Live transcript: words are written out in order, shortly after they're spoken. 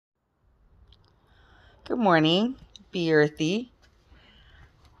Good morning, Be Earthy.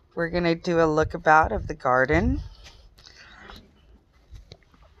 We're going to do a look about of the garden.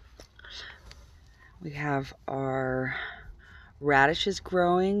 We have our radishes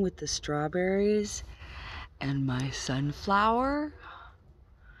growing with the strawberries and my sunflower.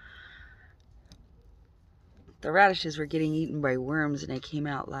 The radishes were getting eaten by worms, and I came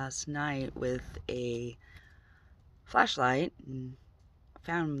out last night with a flashlight and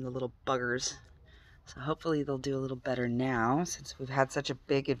found the little buggers. So hopefully they'll do a little better now, since we've had such a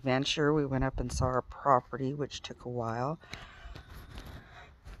big adventure. We went up and saw our property, which took a while.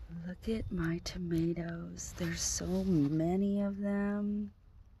 Look at my tomatoes. There's so many of them.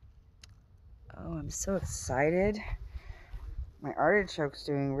 Oh, I'm so excited. My artichoke's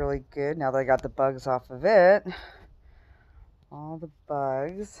doing really good now that I got the bugs off of it. All the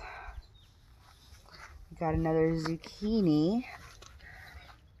bugs. Got another zucchini.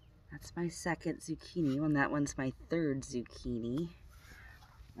 That's my second zucchini, and that one's my third zucchini.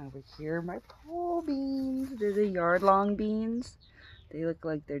 Over here, my pole beans. They're the yard-long beans. They look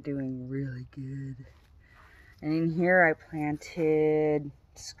like they're doing really good. And in here, I planted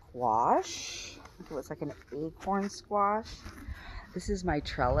squash. It looks like an acorn squash. This is my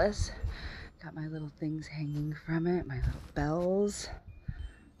trellis. Got my little things hanging from it, my little bells.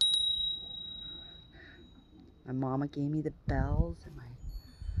 My mama gave me the bells and my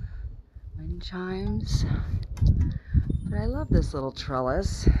wind chimes. But I love this little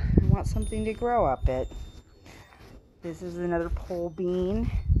trellis. I want something to grow up it. This is another pole bean.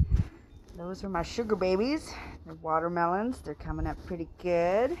 Those are my sugar babies. They're watermelons. They're coming up pretty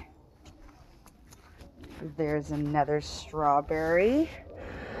good. There's another strawberry.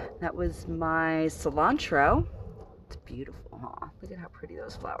 That was my cilantro. It's beautiful, huh? Look at how pretty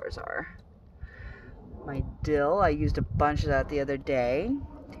those flowers are. My dill, I used a bunch of that the other day.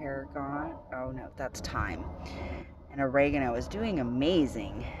 Tarragon, oh no, that's thyme. And oregano is doing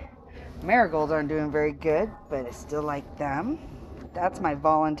amazing. Marigolds aren't doing very good, but I still like them. That's my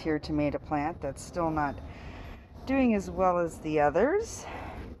volunteer tomato plant that's still not doing as well as the others.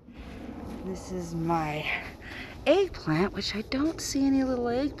 This is my eggplant, which I don't see any little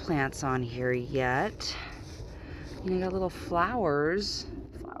eggplants on here yet. You know, got little flowers.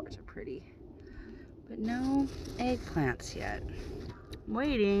 Flowers are pretty, but no eggplants yet. I'm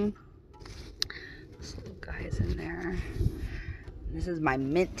waiting. This little guy is in there. This is my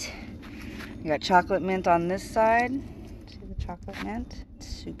mint. You got chocolate mint on this side. See the chocolate mint? It's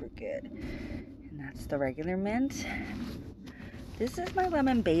super good. And that's the regular mint. This is my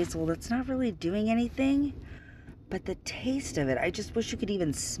lemon basil. That's not really doing anything, but the taste of it, I just wish you could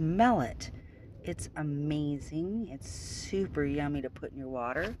even smell it. It's amazing. It's super yummy to put in your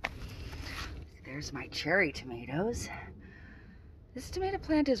water. There's my cherry tomatoes. This tomato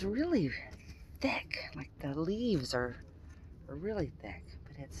plant is really thick. Like the leaves are really thick,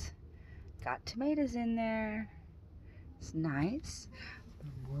 but it's got tomatoes in there. It's nice.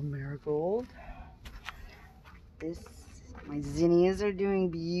 More marigold. My zinnias are doing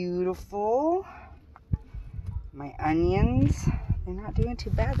beautiful. My onions, they're not doing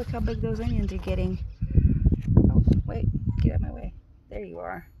too bad. Look how big those onions are getting. Oh, wait, get out of my way. There you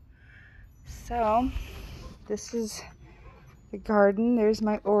are. So, this is the garden. There's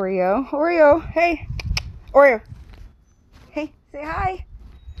my Oreo. Oreo, hey. Oreo. Hey, say hi.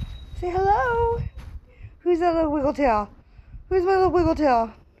 Say hello. Who's that little wiggle tail? Who's my little wiggle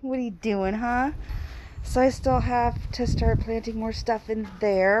tail? What are you doing, huh? So I still have to start planting more stuff in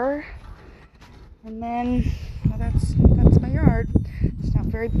there. And then, well, that's my yard. It's not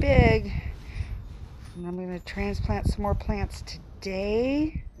very big. And I'm going to transplant some more plants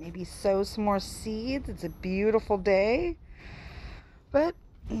today. Maybe sow some more seeds. It's a beautiful day. But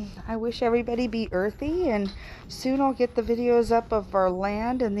I wish everybody be earthy, and soon I'll get the videos up of our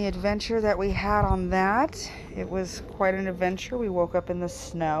land and the adventure that we had on that. It was quite an adventure. We woke up in the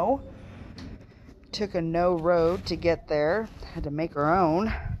snow. Took a no road to get there. Had to make our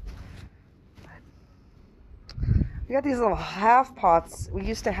own. We got these little half pots. We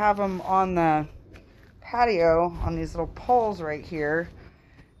used to have them on the patio on these little poles right here.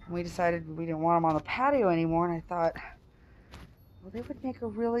 And we decided we didn't want them on the patio anymore, and I thought, well, they would make a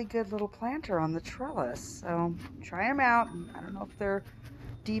really good little planter on the trellis. So try them out. I don't know if they're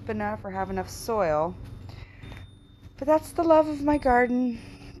deep enough or have enough soil. But that's the love of my garden.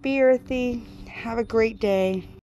 Be earthy. Have a great day.